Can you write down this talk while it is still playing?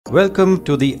Welcome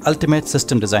to the Ultimate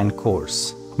System Design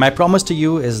course. My promise to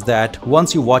you is that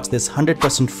once you watch this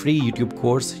 100% free YouTube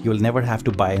course, you'll never have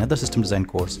to buy another system design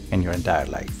course in your entire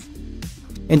life.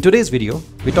 In today's video,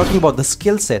 we're talking about the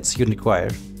skill sets you require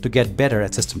to get better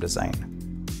at system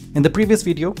design. In the previous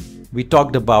video, we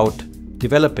talked about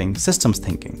developing systems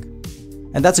thinking.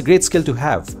 And that's a great skill to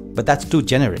have, but that's too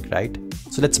generic, right?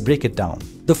 So let's break it down.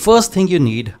 The first thing you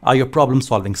need are your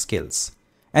problem-solving skills.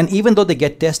 And even though they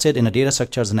get tested in a data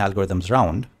structures and algorithms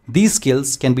round, these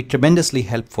skills can be tremendously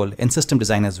helpful in system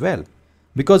design as well,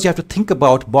 because you have to think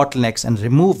about bottlenecks and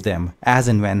remove them as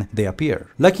and when they appear.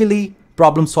 Luckily,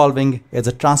 problem solving is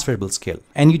a transferable skill,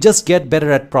 and you just get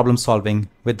better at problem solving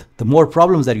with the more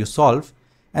problems that you solve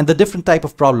and the different type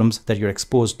of problems that you're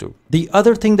exposed to. The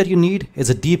other thing that you need is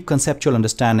a deep conceptual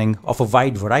understanding of a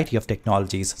wide variety of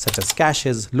technologies such as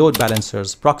caches, load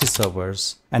balancers, proxy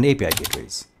servers, and API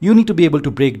gateways. You need to be able to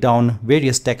break down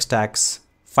various tech stacks,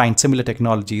 find similar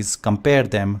technologies, compare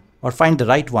them, or find the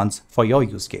right ones for your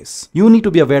use case. You need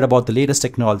to be aware about the latest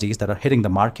technologies that are hitting the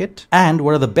market and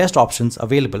what are the best options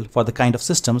available for the kind of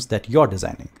systems that you're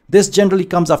designing. This generally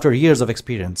comes after years of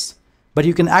experience, but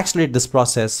you can accelerate this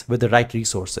process with the right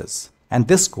resources, and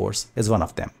this course is one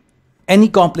of them. Any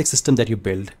complex system that you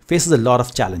build faces a lot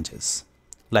of challenges,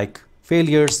 like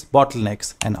failures,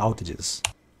 bottlenecks, and outages.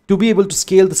 To be able to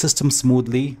scale the system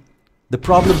smoothly, the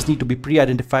problems need to be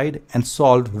pre-identified and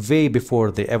solved way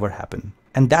before they ever happen.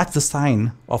 And that's the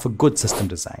sign of a good system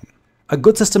design. A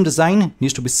good system design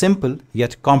needs to be simple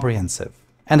yet comprehensive.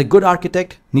 And a good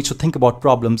architect needs to think about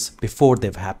problems before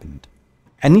they've happened,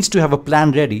 and needs to have a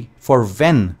plan ready for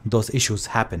when those issues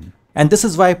happen. And this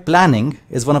is why planning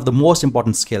is one of the most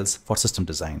important skills for system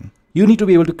design. You need to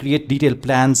be able to create detailed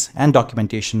plans and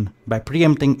documentation by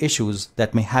preempting issues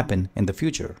that may happen in the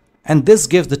future. And this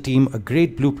gives the team a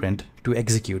great blueprint to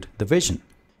execute the vision.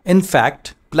 In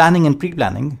fact, planning and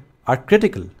pre-planning are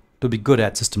critical to be good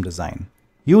at system design.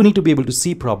 You need to be able to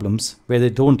see problems where they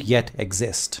don't yet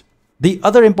exist. The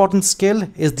other important skill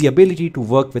is the ability to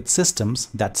work with systems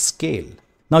that scale.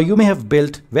 Now, you may have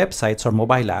built websites or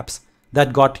mobile apps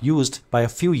that got used by a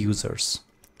few users.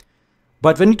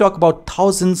 But when you talk about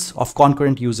thousands of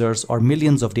concurrent users or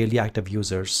millions of daily active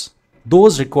users,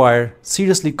 those require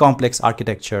seriously complex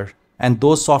architecture, and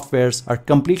those softwares are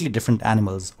completely different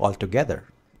animals altogether.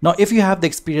 Now, if you have the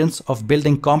experience of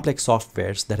building complex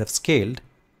softwares that have scaled,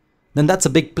 then that's a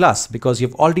big plus because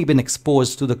you've already been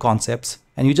exposed to the concepts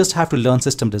and you just have to learn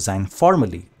system design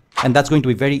formally, and that's going to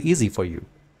be very easy for you.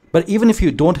 But even if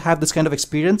you don't have this kind of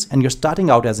experience and you're starting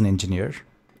out as an engineer,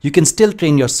 you can still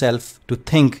train yourself to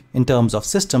think in terms of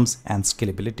systems and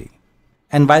scalability.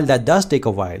 And while that does take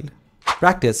a while,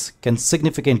 practice can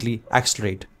significantly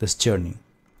accelerate this journey.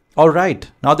 All right,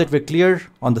 now that we're clear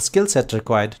on the skill set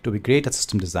required to be great at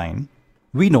system design,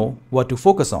 we know what to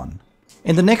focus on.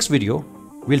 In the next video,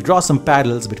 we'll draw some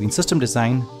parallels between system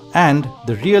design and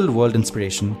the real-world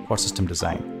inspiration for system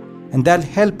design. And that'll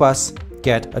help us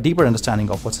get a deeper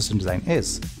understanding of what system design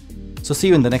is. So see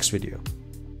you in the next video.